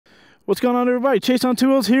What's going on, everybody?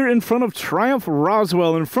 Chaseontwowheels here in front of Triumph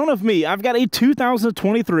Roswell. In front of me, I've got a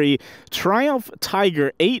 2023 Triumph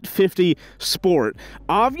Tiger 850 Sport.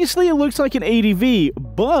 Obviously, it looks like an ADV,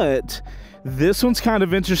 but this one's kind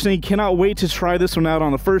of interesting. Cannot wait to try this one out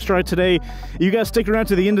on the first ride today. You guys stick around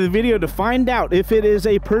to the end of the video to find out if it is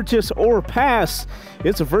a purchase or pass.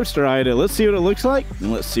 It's a first ride. Let's see what it looks like,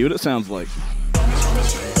 and let's see what it sounds like.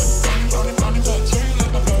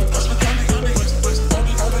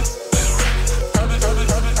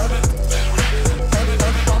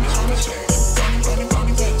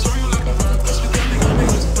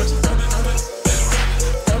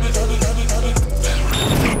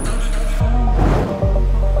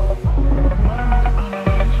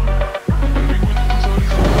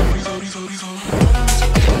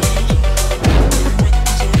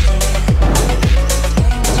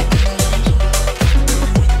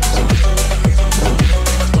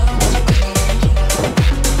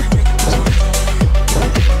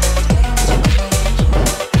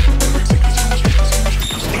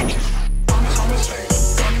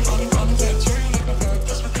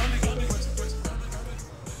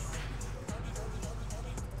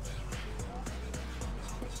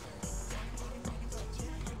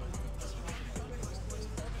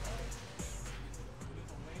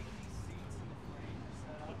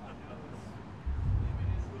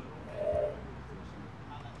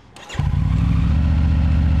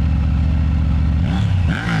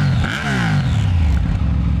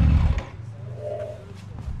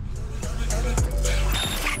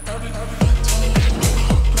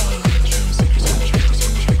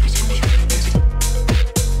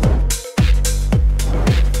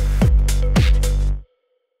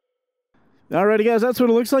 Alrighty guys, that's what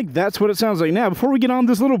it looks like. That's what it sounds like. Now, before we get on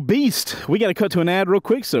this little beast, we got to cut to an ad real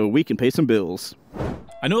quick so we can pay some bills.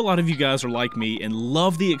 I know a lot of you guys are like me and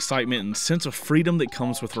love the excitement and sense of freedom that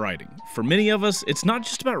comes with riding. For many of us, it's not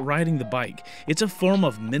just about riding the bike. It's a form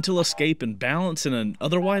of mental escape and balance in an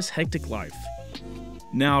otherwise hectic life.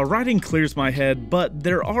 Now, riding clears my head, but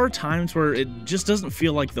there are times where it just doesn't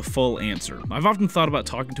feel like the full answer. I've often thought about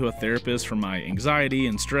talking to a therapist for my anxiety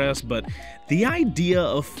and stress, but the idea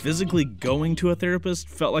of physically going to a therapist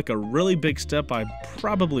felt like a really big step I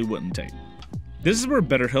probably wouldn't take. This is where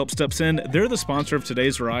BetterHelp steps in. They're the sponsor of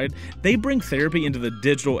today's ride. They bring therapy into the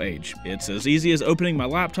digital age. It's as easy as opening my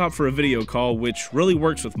laptop for a video call, which really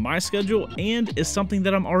works with my schedule and is something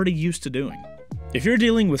that I'm already used to doing. If you're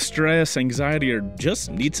dealing with stress, anxiety, or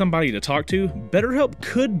just need somebody to talk to, BetterHelp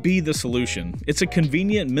could be the solution. It's a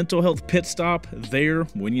convenient mental health pit stop there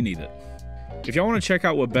when you need it. If y'all want to check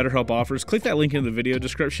out what BetterHelp offers, click that link in the video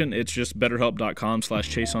description. It's just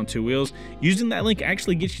betterhelp.com/chaseontwowheels. Using that link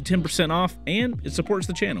actually gets you 10% off, and it supports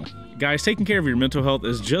the channel. Guys, taking care of your mental health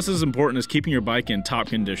is just as important as keeping your bike in top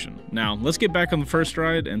condition. Now, let's get back on the first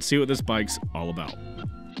ride and see what this bike's all about.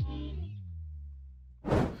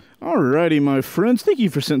 Alrighty, my friends, thank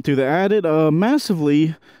you for sitting through the ad. It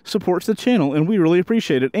massively supports the channel, and we really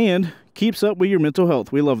appreciate it, and keeps up with your mental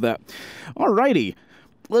health. We love that. Alrighty,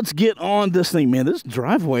 let's get on this thing. Man, this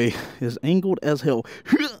driveway is angled as hell.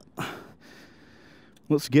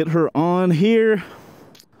 Let's get her on here.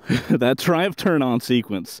 That Triumph turn-on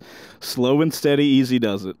sequence. Slow and steady, easy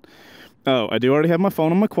does it. Oh, I do already have my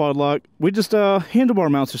phone on my quad lock. We just,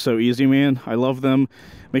 handlebar mounts are so easy, man. I love them.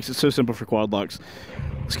 Makes it so simple for quad locks.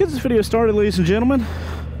 Let's get this video started, ladies and gentlemen.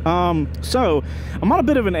 So, I'm on a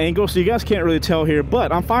bit of an angle, so you guys can't really tell here,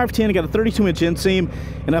 but I'm 5'10", I got a 32-inch inseam,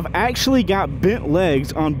 and I've actually got bent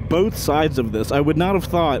legs on both sides of this. I would not have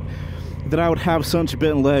thought that I would have such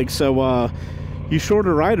bent legs, so, you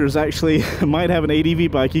shorter riders actually might have an ADV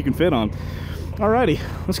bike you can fit on. Alrighty,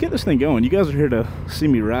 let's get this thing going. You guys are here to see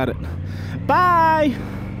me ride it. Bye!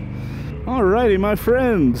 Alrighty, my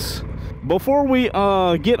friends. Before we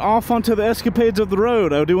get off onto the escapades of the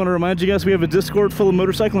road, I do want to remind you guys we have a Discord full of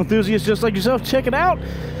motorcycle enthusiasts just like yourself. Check it out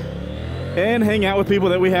and hang out with people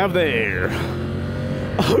that we have there.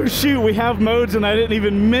 Oh shoot, we have modes and I didn't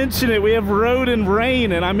even mention it. We have road and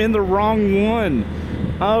rain and I'm in the wrong one.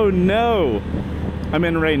 Oh no. I'm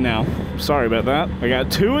in rain now. Sorry about that. I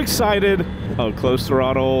got too excited. Oh, close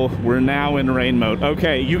throttle. We're now in rain mode.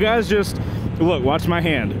 Okay, you guys just... Look, watch my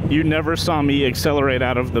hand. You never saw me accelerate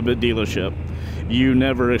out of the dealership. You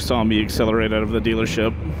never saw me accelerate out of the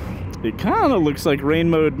dealership. It kind of looks like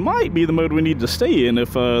rain mode might be the mode we need to stay in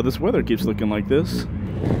if this weather keeps looking like this.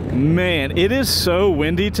 Man, it is so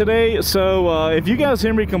windy today. So if you guys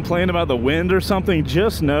hear me complain about the wind or something,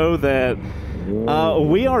 just know that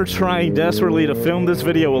we are trying desperately to film this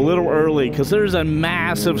video a little early because there's a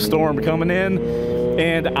massive storm coming in.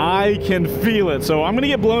 And I can feel it. So I'm going to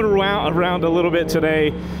get blown around a little bit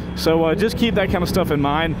today. So just keep that kind of stuff in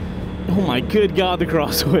mind. Oh my good God, the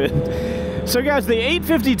crosswind. So guys, the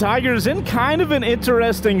 850 Tiger is in kind of an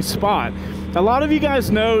interesting spot. A lot of you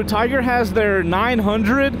guys know Tiger has their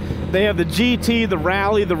 900. They have the GT, the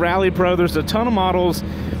Rally Pro. There's a ton of models.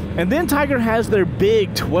 And then Tiger has their big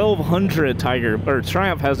 1200 Tiger, or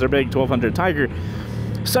Triumph has their big 1200 Tiger.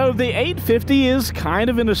 So the 850 is kind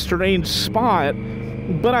of in a strange spot,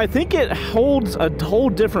 but I think it holds a whole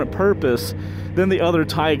different purpose than the other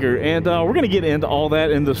Tiger. And we're going to get into all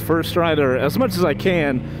that in this first ride, or as much as I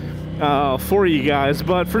can for you guys.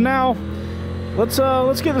 But for now,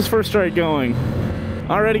 let's get this first ride going.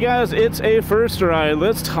 Alrighty guys, it's a first ride.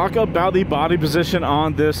 Let's talk about the body position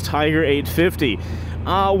on this Tiger 850.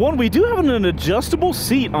 One, we do have an adjustable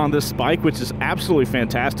seat on this bike, which is absolutely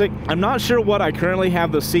fantastic. I'm not sure what I currently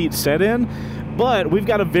have the seat set in, but we've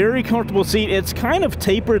got a very comfortable seat. It's kind of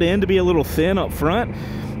tapered in to be a little thin up front,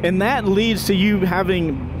 and that leads to you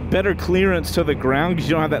having better clearance to the ground because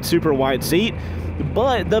you don't have that super wide seat.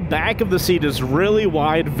 But the back of the seat is really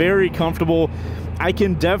wide, very comfortable. I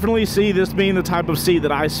can definitely see this being the type of seat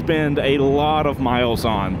that I spend a lot of miles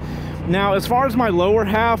on. Now, as far as my lower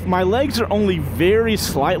half, my legs are only very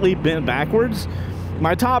slightly bent backwards.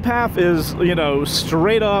 My top half is, you know,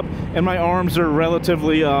 straight up, and my arms are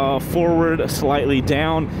relatively forward, slightly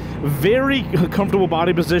down. Very comfortable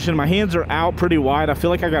body position. My hands are out pretty wide. I feel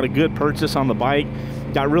like I got a good purchase on the bike.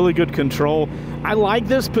 Got really good control. I like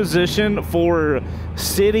this position for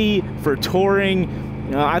city, for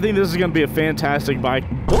touring. I think this is going to be a fantastic bike,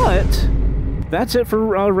 but that's it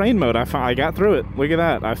for rain mode. I got through it. Look at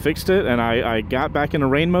that. I fixed it, and I got back into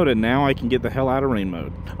rain mode, and now I can get the hell out of rain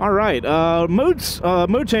mode. All right,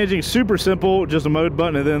 mode changing, super simple. Just a mode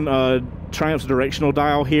button, and then Triumph's directional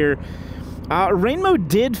dial here. Rain mode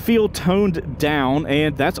did feel toned down,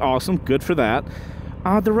 and that's awesome. Good for that.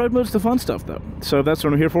 The road mode's the fun stuff, though. So that's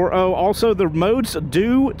what I'm here for. Oh, also, the modes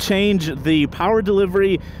do change the power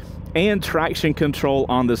delivery and traction control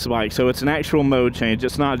on this bike. So it's an actual mode change.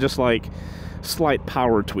 It's not just like slight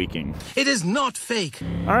power tweaking. It is not fake.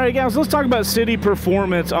 All right, guys, let's talk about city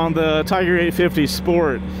performance on the Tiger 850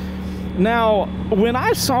 Sport. Now, when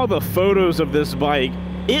I saw the photos of this bike,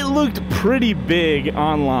 it looked pretty big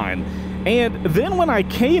online. And then when I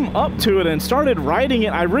came up to it and started riding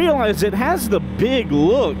it, I realized it has the big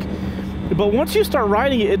look. But once you start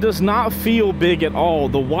riding it, it does not feel big at all.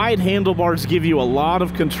 The wide handlebars give you a lot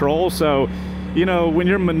of control. So, you know, when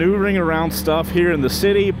you're maneuvering around stuff here in the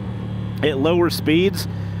city at lower speeds,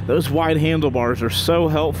 those wide handlebars are so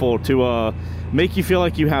helpful to make you feel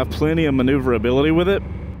like you have plenty of maneuverability with it.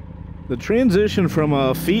 The transition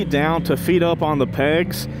from feet down to feet up on the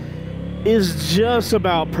pegs is just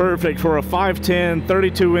about perfect for a 5'10",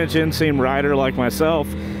 32-inch inseam rider like myself.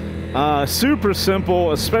 Super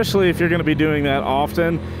simple, especially if you're going to be doing that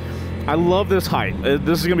often. I love this height.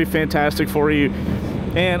 This is going to be fantastic for you.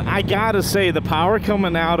 And I gotta say, the power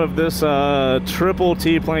coming out of this triple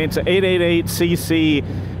T-plane, it's an 888cc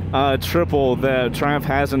triple that Triumph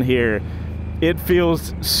has in here. It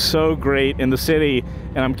feels so great in the city,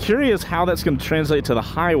 and I'm curious how that's going to translate to the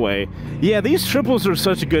highway. Yeah, these triples are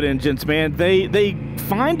such good engines, man. They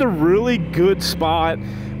find a really good spot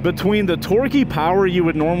between the torquey power you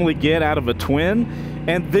would normally get out of a twin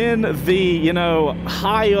and then the, you know,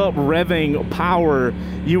 high up revving power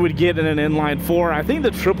you would get in an inline four. I think the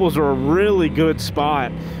triples are a really good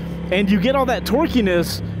spot, and you get all that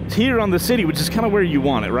torquiness here on the city, which is kind of where you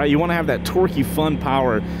want it, right? You want to have that torquey fun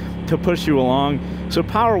power to push you along. So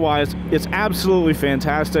power wise, it's absolutely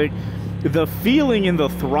fantastic. The feeling in the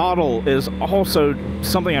throttle is also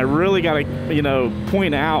something I really got to, you know,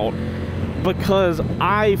 point out, because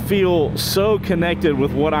I feel so connected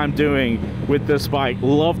with what I'm doing with this bike.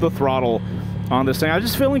 Love the throttle on this thing. I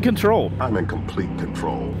just feel in control. I'm in complete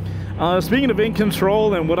control. Speaking of in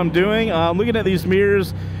control and what I'm doing, I'm looking at these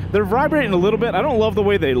mirrors. They're vibrating a little bit. I don't love the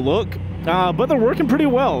way they look, but they're working pretty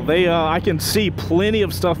well. I can see plenty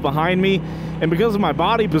of stuff behind me, and because of my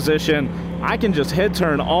body position, I can just head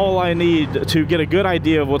turn all I need to get a good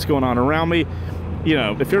idea of what's going on around me. You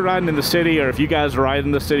know, if you're riding in the city, or if you guys ride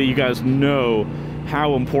in the city, you guys know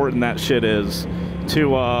how important that shit is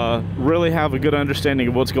to really have a good understanding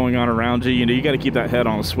of what's going on around you. You know, you got to keep that head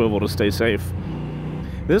on a swivel to stay safe.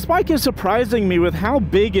 This bike is surprising me with how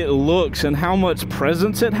big it looks and how much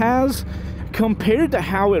presence it has compared to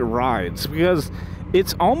how it rides, because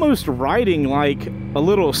it's almost riding like a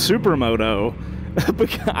little supermoto.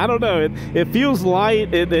 I don't know, it feels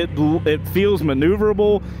light, it feels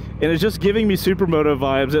maneuverable, and it's just giving me supermoto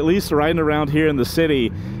vibes, at least riding around here in the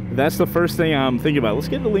city. That's the first thing I'm thinking about. Let's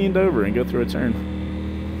get it leaned over and go through a turn.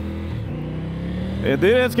 And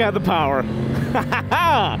then it's got the power.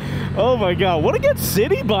 Oh my God, what a good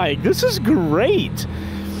city bike. This is great.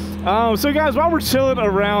 So guys, while we're chilling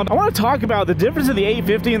around, I want to talk about the difference in the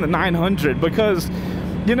 850 and the 900, because,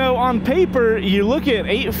 you know, on paper, you look at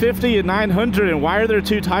 850 and 900 and why are there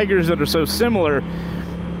two Tigers that are so similar?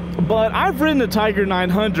 But I've ridden the Tiger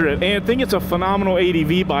 900 and think it's a phenomenal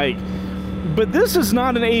ADV bike. But this is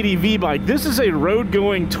not an ADV bike. This is a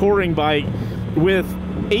road-going touring bike with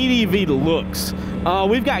ADV looks.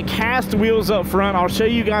 We've got cast wheels up front. I'll show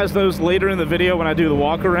you guys those later in the video when I do the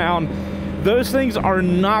walk around. Those things are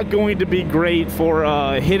not going to be great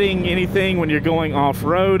for hitting anything when you're going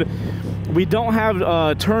off-road. We don't have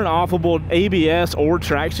turn-offable ABS or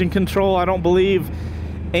traction control, I don't believe.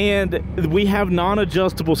 And we have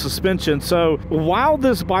non-adjustable suspension. So while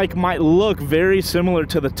this bike might look very similar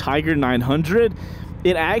to the Tiger 900,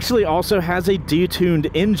 it actually also has a detuned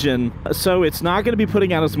engine, so it's not going to be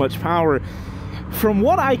putting out as much power. From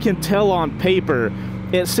what I can tell on paper,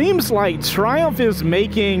 it seems like Triumph is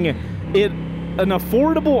making it an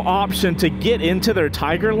affordable option to get into their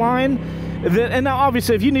Tiger line. And now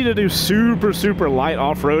obviously if you need to do super light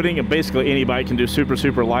off-roading, and basically any bike can do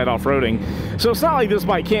super light off-roading, so it's not like this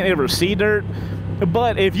bike can't ever see dirt.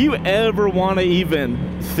 But if you ever want to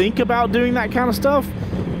even think about doing that kind of stuff,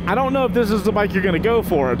 I don't know if this is the bike you're going to go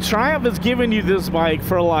for. Triumph is giving you this bike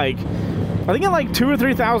for like, I think it's like $2,000 or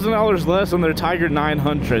 $3,000 less than their Tiger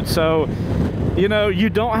 900. So, you know, you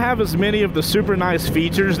don't have as many of the super nice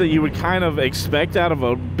features that you would kind of expect out of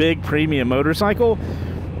a big premium motorcycle.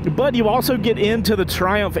 But you also get into the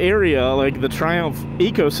Triumph area, like the Triumph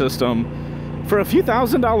ecosystem, for a few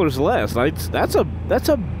 $1,000s less. Like, that's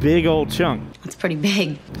a big old chunk. It's pretty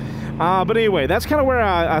big. But anyway, that's kind of where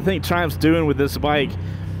I think Triumph's doing with this bike.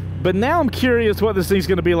 But now I'm curious what this thing's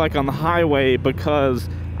going to be like on the highway, because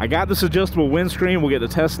I got this adjustable windscreen. We'll get to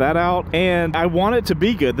test that out, and I want it to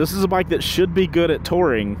be good. This is a bike that should be good at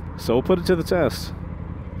touring, so we'll put it to the test.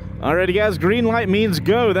 Alrighty guys, green light means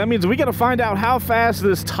go. That means we got to find out how fast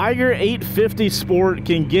this Tiger 850 Sport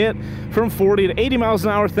can get from 40 to 80 miles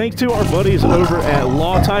an hour thanks to our buddies over at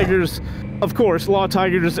Law Tigers. Of course, Law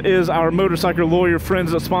Tigers is our motorcycle lawyer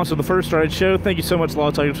friends that sponsor the First Ride show. Thank you so much,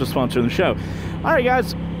 Law Tigers, for sponsoring the show. Alright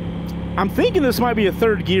guys, I'm thinking this might be a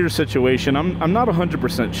third gear situation. I'm not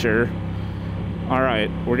 100% sure.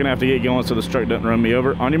 Alright, we're going to have to get going so this truck doesn't run me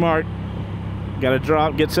over. On your mark. Got to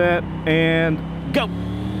drop, get set, and go!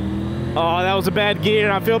 Oh, that was a bad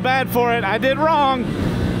gear. I feel bad for it. I did wrong.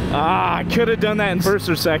 I could have done that in first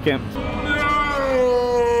or second.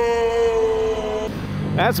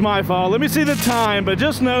 That's my fault. Let me see the time, but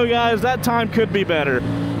just know, guys, that time could be better.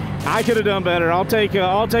 I could have done better. I'll take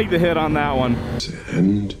the hit on that one.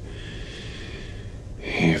 And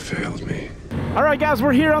he failed me. All right, guys,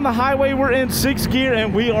 we're here on the highway. We're in 6th gear,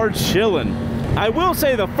 and we are chilling. I will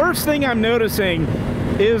say the first thing I'm noticing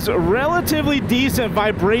is relatively decent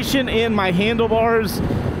vibration in my handlebars,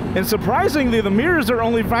 and surprisingly the mirrors are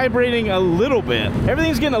only vibrating a little bit.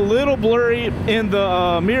 Everything's getting a little blurry in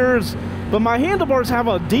the mirrors, but my handlebars have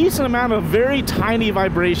a decent amount of very tiny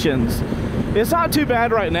vibrations. It's not too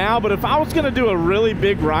bad right now, but if I was going to do a really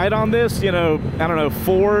big ride on this, you know, I don't know,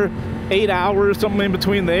 4-8 hours, something in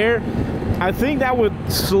between there, I think that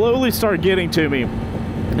would slowly start getting to me.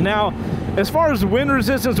 Now, as far as wind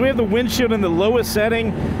resistance, we have the windshield in the lowest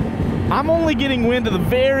setting. I'm only getting wind to the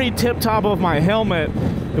very tip top of my helmet,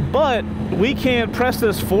 but we can press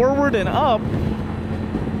this forward and up.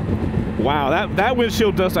 Wow, that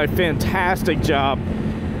windshield does a fantastic job.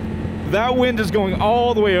 That wind is going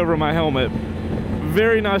all the way over my helmet.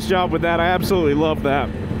 Very nice job with that. I absolutely love that.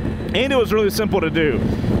 And it was really simple to do.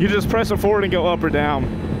 You just press it forward and go up or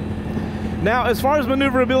down. Now, as far as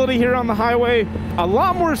maneuverability here on the highway, a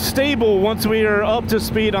lot more stable once we are up to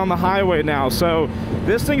speed on the highway now. So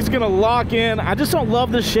this thing's gonna lock in. I just don't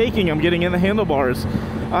love the shaking I'm getting in the handlebars.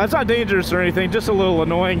 It's not dangerous or anything, just a little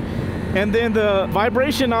annoying. And then the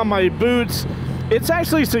vibration on my boots, it's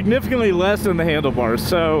actually significantly less than the handlebars.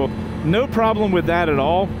 So no problem with that at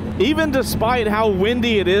all. Even despite how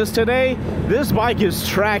windy it is today, this bike is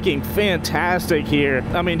tracking fantastic here.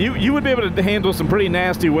 I mean, you would be able to handle some pretty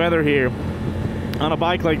nasty weather here on a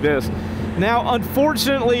bike like this. Now,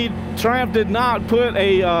 unfortunately, Triumph did not put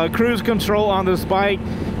a cruise control on this bike.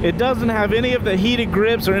 It doesn't have any of the heated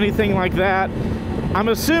grips or anything like that. I'm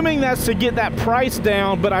assuming that's to get that price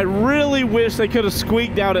down, but I really wish they could have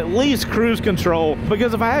squeaked out at least cruise control,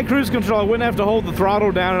 because if I had cruise control, I wouldn't have to hold the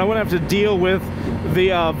throttle down and I wouldn't have to deal with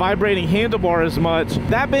the vibrating handlebar as much.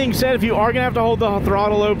 That being said, if you are gonna have to hold the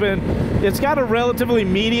throttle open, it's got a relatively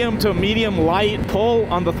medium to medium light pull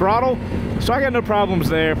on the throttle, so I got no problems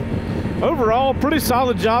there. Overall, pretty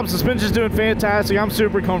solid job. Suspension's doing fantastic. I'm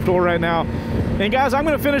super comfortable right now. And guys, I'm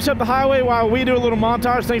going to finish up the highway while we do a little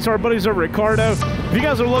montage thanks to our buddies over at Cardo. If you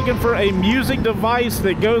guys are looking for a music device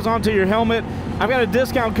that goes onto your helmet, I've got a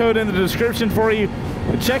discount code in the description for you.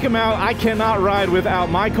 Check them out. I cannot ride without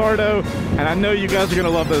my Cardo, and I know you guys are going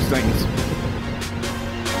to love those things.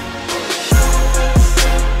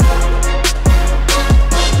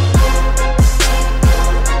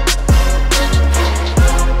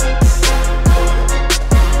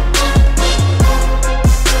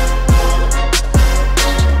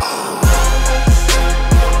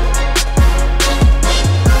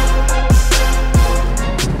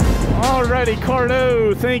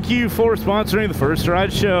 Cardo, thank you for sponsoring the First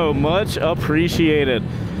Ride Show. Much appreciated.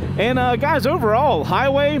 And guys, overall,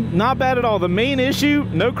 highway, not bad at all. The main issue,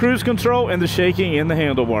 no cruise control and the shaking in the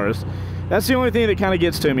handlebars. That's the only thing that kind of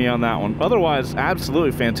gets to me on that one. Otherwise,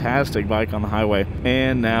 absolutely fantastic bike on the highway.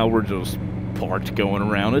 And now we're just parked going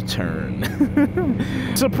around a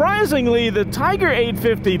turn. Surprisingly, the Tiger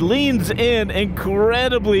 850 leans in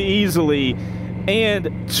incredibly easily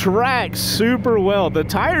and tracks super well. The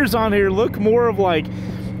tires on here look more of like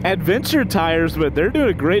adventure tires, but they're doing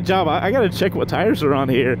a great job. I gotta check what tires are on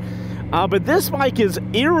here. But this bike is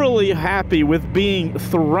eerily happy with being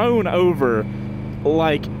thrown over.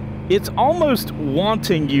 Like, it's almost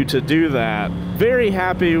wanting you to do that. Very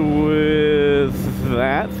happy with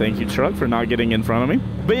that. Thank you, truck, for not getting in front of me.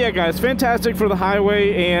 But yeah, guys, fantastic for the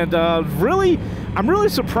highway, and really, I'm really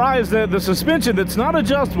surprised that the suspension that's not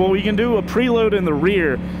adjustable, you can do a preload in the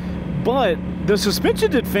rear, but the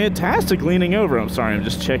suspension did fantastic leaning over. I'm sorry, I'm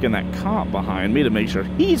just checking that cop behind me to make sure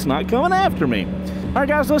he's not coming after me. All right,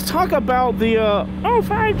 guys, let's talk about the,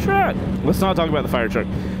 fire truck. Let's not talk about the fire truck.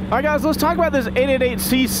 All right, guys, let's talk about this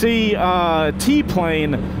 888cc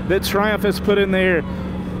T-plane that Triumph has put in there.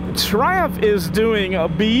 Triumph is doing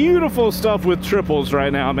beautiful stuff with triples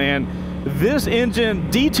right now, man. This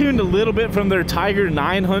engine detuned a little bit from their Tiger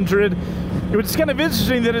 900. It's kind of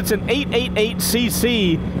interesting that it's an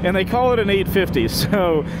 888cc and they call it an 850.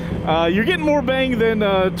 So you're getting more bang than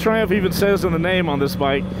Triumph even says in the name on this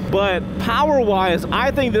bike. But power-wise,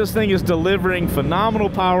 I think this thing is delivering phenomenal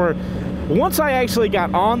power. Once I actually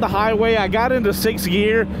got on the highway, I got into 6th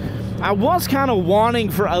gear. I was kind of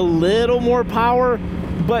wanting for a little more power,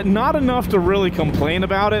 but not enough to really complain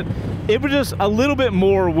about it. It was just a little bit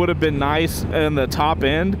more would have been nice in the top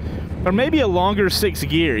end, or maybe a longer 6th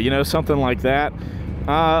gear, you know, something like that.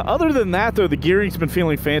 Other than that, though, the gearing's been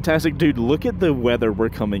feeling fantastic. Dude, look at the weather we're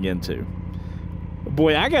coming into.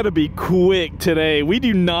 Boy, I gotta be quick today. We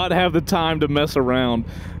do not have the time to mess around.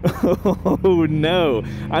 Oh no,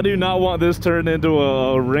 I do not want this turned into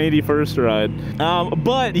a rainy first ride.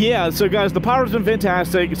 But yeah, so guys, the power's been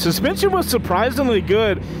fantastic. Suspension was surprisingly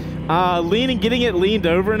good. Getting it leaned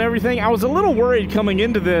over and everything. I was a little worried coming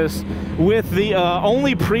into this with the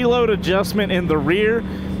only preload adjustment in the rear.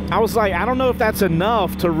 I was like, I don't know if that's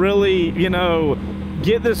enough to really, you know,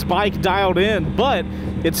 get this bike dialed in, but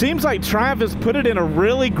it seems like Triumph has put it in a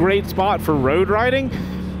really great spot for road riding.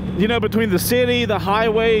 You know, between the city, the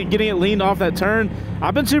highway, getting it leaned off that turn,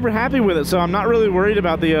 I've been super happy with it, so I'm not really worried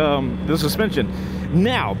about the suspension.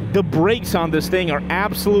 Now, the brakes on this thing are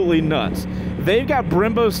absolutely nuts. They've got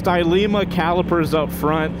Brembo Stylema calipers up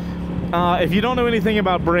front. If you don't know anything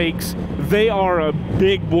about brakes, they are a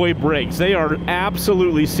big boy brakes. They are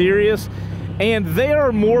absolutely serious, and they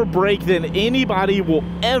are more brake than anybody will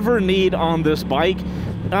ever need on this bike.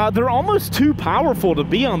 They're almost too powerful to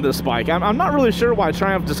be on this bike. I'm not really sure why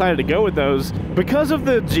Triumph decided to go with those. Because of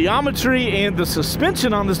the geometry and the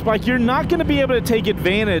suspension on this bike, you're not going to be able to take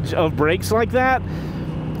advantage of brakes like that.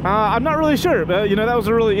 I'm not really sure. You know, that was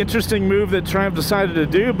a really interesting move that Triumph decided to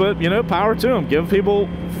do, but, you know, power to them. Give people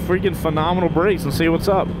freaking phenomenal brakes and see what's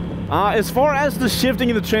up. As far as the shifting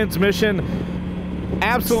in the transmission,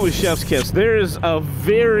 absolutely chef's kiss. There is a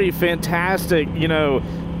very fantastic, you know,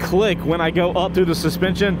 click when I go up through the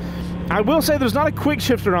suspension. I will say there's not a quick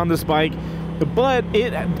shifter on this bike, but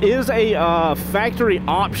it is a factory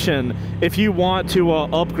option if you want to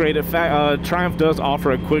upgrade it. Triumph does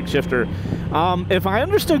offer a quick shifter. If I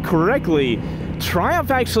understood correctly, Triumph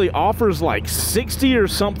actually offers like 60 or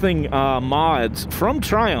something mods from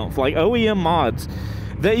Triumph, like OEM mods,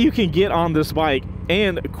 that you can get on this bike,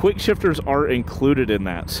 and quick shifters are included in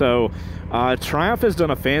that. So Triumph has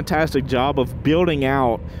done a fantastic job of building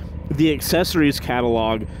out the accessories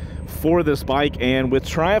catalog for this bike, and with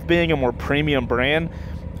Triumph being a more premium brand,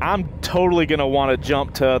 I'm totally going to want to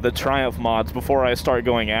jump to the Triumph mods before I start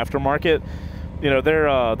going aftermarket. You know,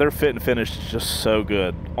 their fit and finish is just so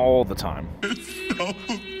good all the time. It's so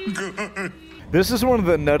good. This is one of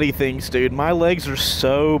the nutty things, dude. My legs are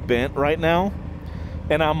so bent right now,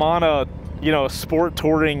 and I'm on a you know, a sport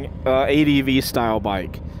touring ADV style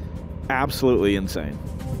bike. Absolutely insane.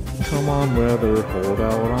 Come on, weather, hold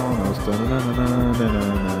out on us.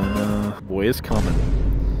 Da-na-na-na-na-na-na-na. Boy, it's coming.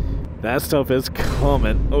 That stuff is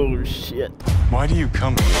coming. Oh, shit. Why do you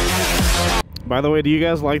come here? By the way, do you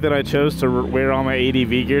guys like that I chose to wear all my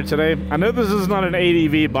ADV gear today? I know this is not an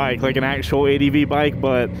ADV bike, like an actual ADV bike,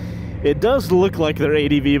 but it does look like their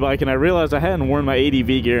ADV bike, and I realized I hadn't worn my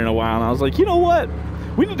ADV gear in a while, and I was like, you know what?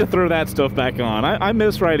 We need to throw that stuff back on. I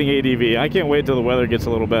miss riding ADV. I can't wait till the weather gets a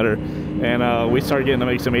little better and we start getting to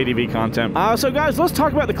make some ADV content. So guys, let's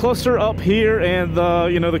talk about the cluster up here and the,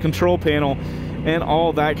 you know, the control panel and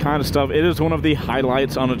all that kind of stuff. It is one of the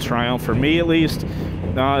highlights on a Triumph, for me at least,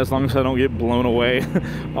 as long as I don't get blown away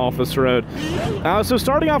off this road. So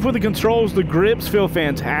starting off with the controls, the grips feel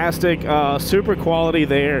fantastic, super quality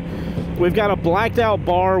there. We've got a blacked out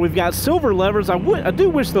bar. We've got silver levers. I do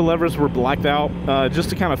wish the levers were blacked out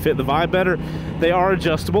just to kind of fit the vibe better. They are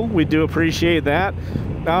adjustable. We do appreciate that.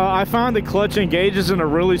 I find the clutch engages in a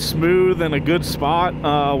really smooth and a good spot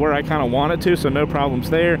where I kind of want it to, so no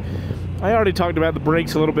problems there. I already talked about the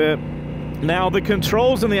brakes a little bit. Now the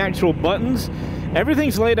controls and the actual buttons,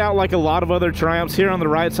 everything's laid out like a lot of other Triumphs. Here on the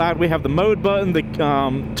right side, we have the mode button, the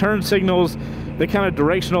turn signals, the kind of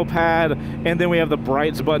directional pad, and then we have the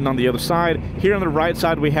brights button on the other side. Here on the right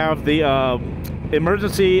side, we have the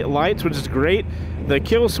emergency lights, which is great, the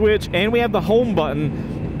kill switch, and we have the home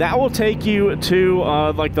button. That will take you to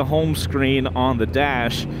like the home screen on the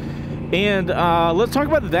dash. And let's talk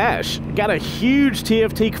about the dash. Got a huge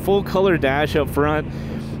TFT full color dash up front.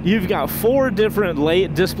 You've got 4 different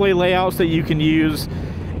display layouts that you can use.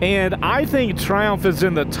 And I think Triumph is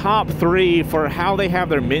in the top 3 for how they have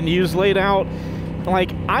their menus laid out.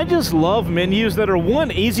 Like, I just love menus that are,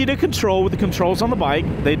 one, easy to control with the controls on the bike.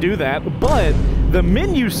 They do that. But the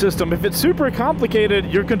menu system, if it's super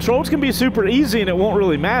complicated, your controls can be super easy and it won't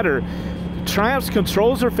really matter. Triumph's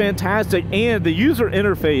controls are fantastic, and the user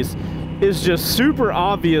interface is just super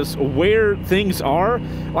obvious where things are.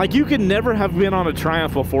 Like, you could never have been on a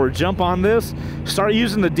Triumph before. Jump on this, start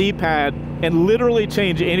using the D-pad, and literally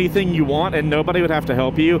change anything you want, and nobody would have to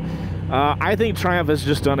help you. I think Triumph has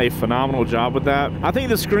just done a phenomenal job with that. I think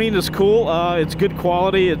the screen is cool. It's good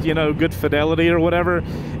quality, it's, you know, good fidelity or whatever,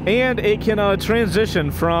 and it can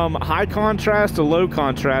transition from high contrast to low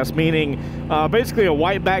contrast, meaning basically a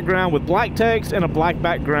white background with black text and a black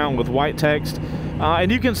background with white text.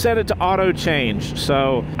 And you can set it to auto change.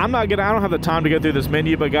 So I don't have the time to go through this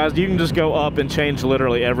menu, but guys, you can just go up and change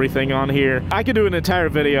literally everything on here. I could do an entire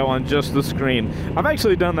video on just the screen. I've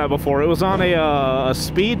actually done that before. It was on a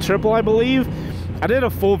Speed Triple, I believe. I did a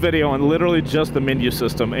full video on literally just the menu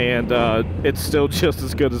system, and it's still just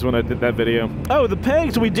as good as when I did that video. Oh, the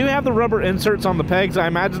pegs, we do have the rubber inserts on the pegs. I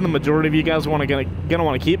imagine the majority of you guys gonna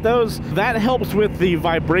want to keep those. That helps with the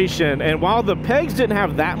vibration, and while the pegs didn't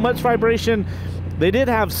have that much vibration, they did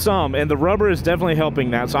have some, and the rubber is definitely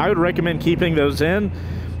helping that. So I would recommend keeping those in,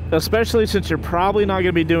 especially since you're probably not going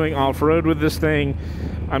to be doing off-road with this thing.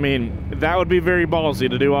 I mean, that would be very ballsy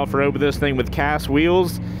to do off-road with this thing with cast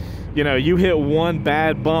wheels. You know, you hit one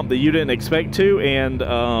bad bump that you didn't expect to, and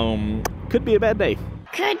could be a bad day.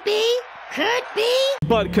 Could be.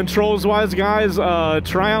 But controls-wise, guys,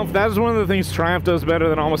 Triumph, that is one of the things Triumph does better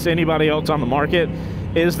than almost anybody else on the market,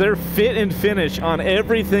 is their fit and finish on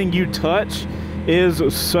everything you touch is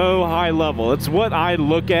so high level. It's what I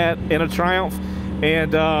look at in a Triumph,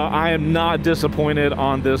 and I am not disappointed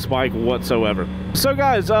on this bike whatsoever. So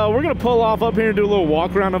guys, we're gonna pull off up here and do a little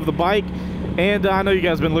walk around of the bike. And I know you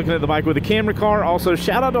guys have been looking at the bike with a camera car. Also,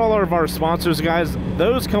 shout out to all of our sponsors, guys.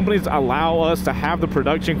 Those companies allow us to have the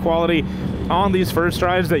production quality on these first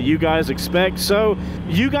rides that you guys expect. So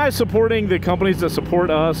you guys supporting the companies that support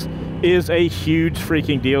us is a huge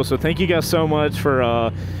freaking deal. So thank you guys so much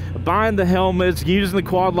for buying the helmets, using the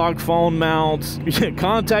quad lock phone mounts,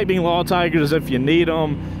 contacting Law Tigers if you need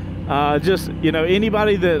them. Just, you know,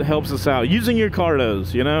 anybody that helps us out, using your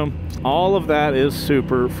cardos, you know, all of that is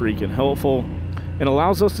super freaking helpful and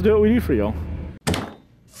allows us to do what we do for y'all.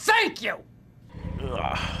 Thank you!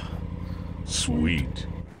 Sweet.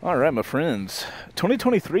 All right, my friends,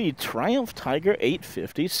 2023 Triumph Tiger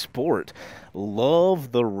 850 Sport.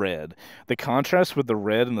 Love the red. The contrast with the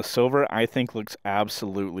red and the silver, I think, looks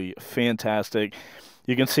absolutely fantastic.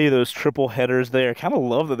 You can see those triple headers there. Kind of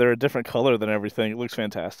love that they're a different color than everything. It looks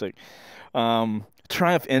fantastic.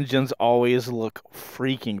 Triumph engines always look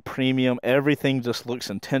freaking premium. Everything just looks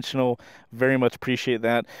intentional. Very much appreciate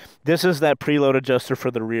that. This is that preload adjuster for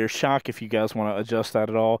the rear shock if you guys want to adjust that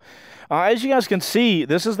at all. As you guys can see,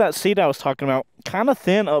 this is that seat I was talking about. Kind of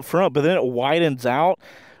thin up front, but then it widens out.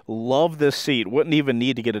 Love this seat. Wouldn't even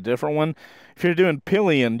need to get a different one. If you're doing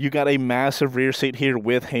pillion, you got a massive rear seat here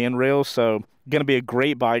with handrails, so going to be a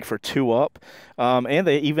great bike for 2-up. And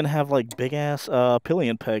they even have like big ass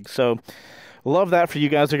pillion pegs, so love that for you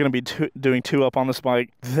guys. They're going to be doing 2-up on this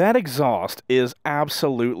bike. That exhaust is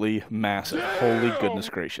absolutely massive. Holy goodness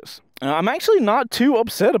gracious. I'm actually not too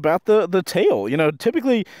upset about the tail. You know,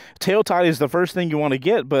 typically tail tie is the first thing you want to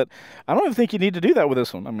get, but I don't even think you need to do that with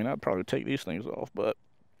this one. I mean, I'd probably take these things off, but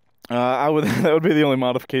that would be the only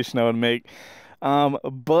modification I would make.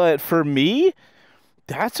 But for me,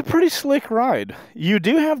 that's a pretty slick ride. You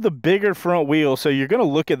do have the bigger front wheel, so you're going to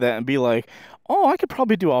look at that and be like, oh, I could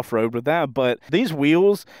probably do off-road with that. But these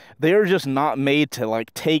wheels, they're just not made to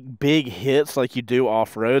like take big hits like you do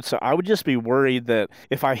off-road. So I would just be worried that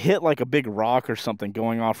if I hit like a big rock or something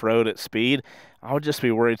going off-road at speed, I would just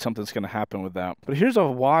be worried something's going to happen with that. But here's a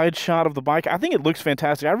wide shot of the bike. I think it looks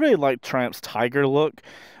fantastic. I really like Triumph's Tiger look.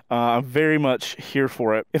 I'm very much here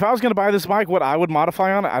for it. If I was going to buy this bike, what I would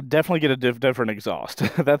modify on it, I'd definitely get a different exhaust.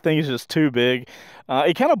 That thing is just too big.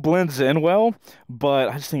 It kind of blends in well, but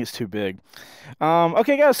I just think it's too big.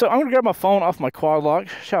 Okay, guys, so I'm going to grab my phone off my Quad Lock.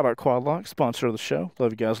 Shout out Quad Lock, sponsor of the show.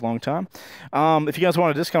 Love you guys a long time. If you guys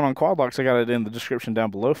want a discount on Quad Locks, I got it in the description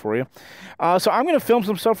down below for you. So I'm going to film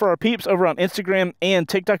some stuff for our peeps over on Instagram and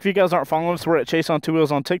TikTok. If you guys aren't following us, we're at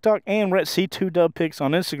Chaseontwowheels on TikTok, and we're at C2DubPics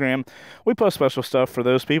on Instagram. We post special stuff for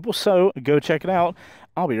those people, so go check it out.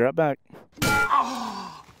 I'll be right back.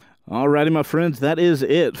 Alrighty, my friends, that is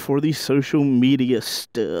it for the social media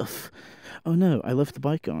stuff. Oh no, I left the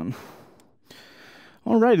bike on.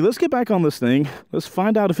 Alrighty, let's get back on this thing. Let's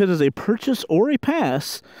find out if it is a purchase or a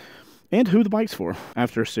pass, and who the bike's for.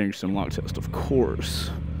 After a steering sim lock test, of course.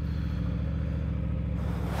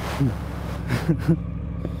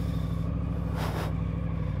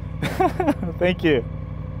 Thank you.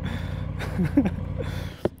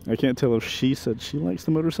 I can't tell if she said she likes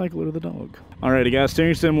the motorcycle or the dog. Alrighty, guys,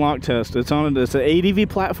 steering sim lock test. It's an ADV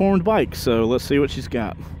platformed bike, so let's see what she's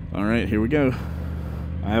got. Alright, here we go.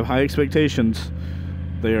 I have high expectations.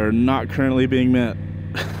 They are not currently being met.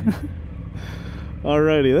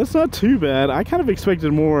 Alrighty, that's not too bad. I kind of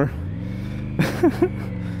expected more.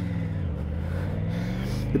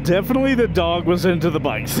 Definitely the dog was into the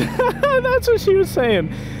bikes. That's what she was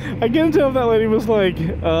saying. I can't tell if that lady was like,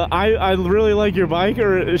 I really like your bike,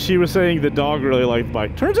 or she was saying the dog really liked the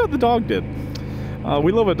bike. Turns out the dog did.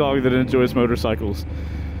 We love a dog that enjoys motorcycles.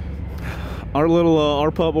 Our little,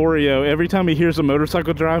 our pup Oreo, every time he hears a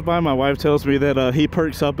motorcycle drive by, my wife tells me that he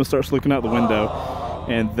perks up and starts looking out the window.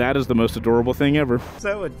 And that is the most adorable thing ever.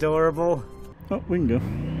 So adorable. Oh, we can go.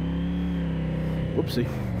 Whoopsie.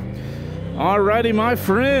 Alrighty, my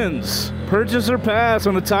friends. Purchase or pass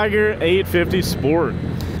on the Tiger 850 Sport.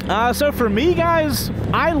 So for me, guys,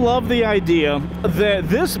 I love the idea that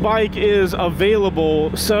this bike is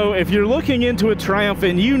available. So if you're looking into a Triumph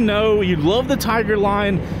and you know you love the Tiger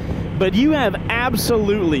line, but you have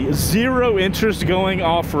absolutely zero interest going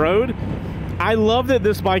off-road, I love that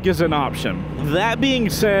this bike is an option. That being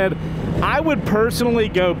said, I would personally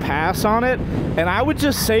go pass on it, and I would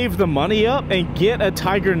just save the money up and get a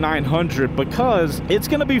Tiger 900, because it's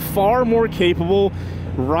going to be far more capable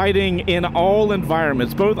riding in all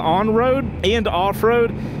environments, both on-road and off-road.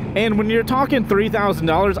 And when you're talking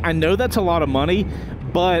 $3,000, I know that's a lot of money,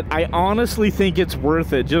 but I honestly think it's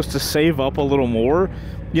worth it just to save up a little more.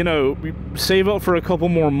 You know, save up for a couple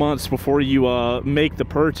more months before you make the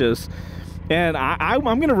purchase. And I'm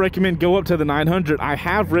going to recommend go up to the 900. I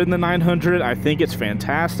have ridden the 900. I think it's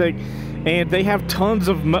fantastic. And they have tons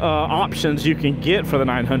of options you can get for the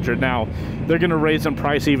 900. Now, they're going to raise the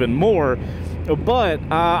price even more. But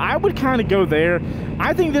I would kind of go there.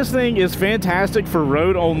 I think this thing is fantastic for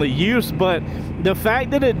road-only use. But the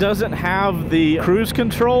fact that it doesn't have the cruise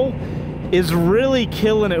control is really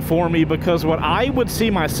killing it for me, because what I would see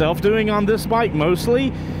myself doing on this bike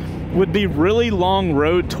mostly would be really long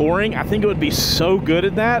road touring. I think it would be so good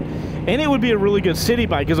at that, and it would be a really good city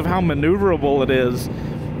bike because of how maneuverable it is.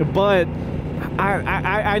 But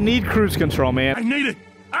I need cruise control, man. I need it!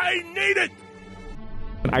 I need it!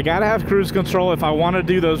 I gotta have cruise control if I want to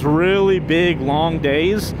do those really big long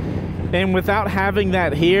days. And without having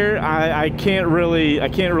that here, I can't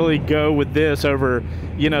really go with this over,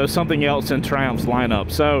 you know, something else in Triumph's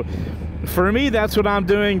lineup. So for me, that's what I'm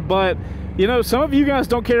doing. But you know, some of you guys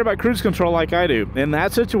don't care about cruise control like I do. In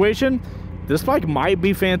that situation, this bike might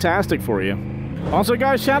be fantastic for you. Also,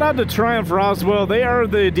 guys, shout out to Triumph Roswell. They are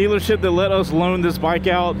the dealership that let us loan this bike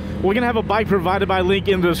out. We're gonna have a bike provided by link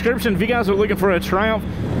in the description. If you guys are looking for a Triumph,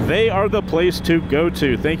 they are the place to go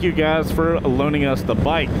to. Thank you guys for loaning us the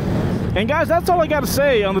bike. And guys, that's all I got to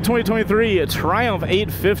say on the 2023 Triumph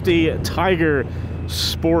 850 Tiger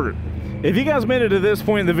Sport. If you guys made it to this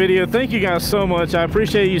point in the video, thank you guys so much. I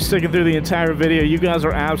appreciate you sticking through the entire video. You guys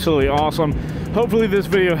are absolutely awesome. Hopefully this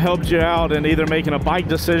video helped you out in either making a bike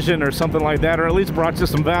decision or something like that, or at least brought you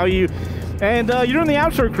some value. And you're in the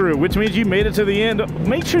outro crew, which means you made it to the end.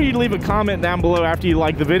 Make sure you leave a comment down below after you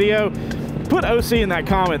like the video. Put OC in that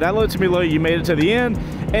comment. That lets me know you made it to the end.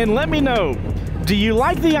 And let me know, do you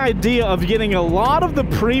like the idea of getting a lot of the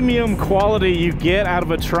premium quality you get out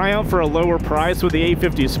of a Triumph for a lower price with the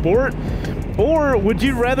 850 Sport? Or would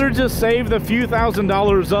you rather just save the few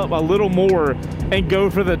 $1,000s up a little more and go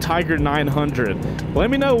for the Tiger 900? Let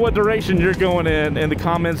me know what direction you're going in the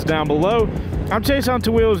comments down below. I'm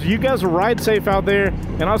Chaseontwowheels. You guys ride safe out there,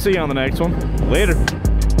 and I'll see you on the next one. Later.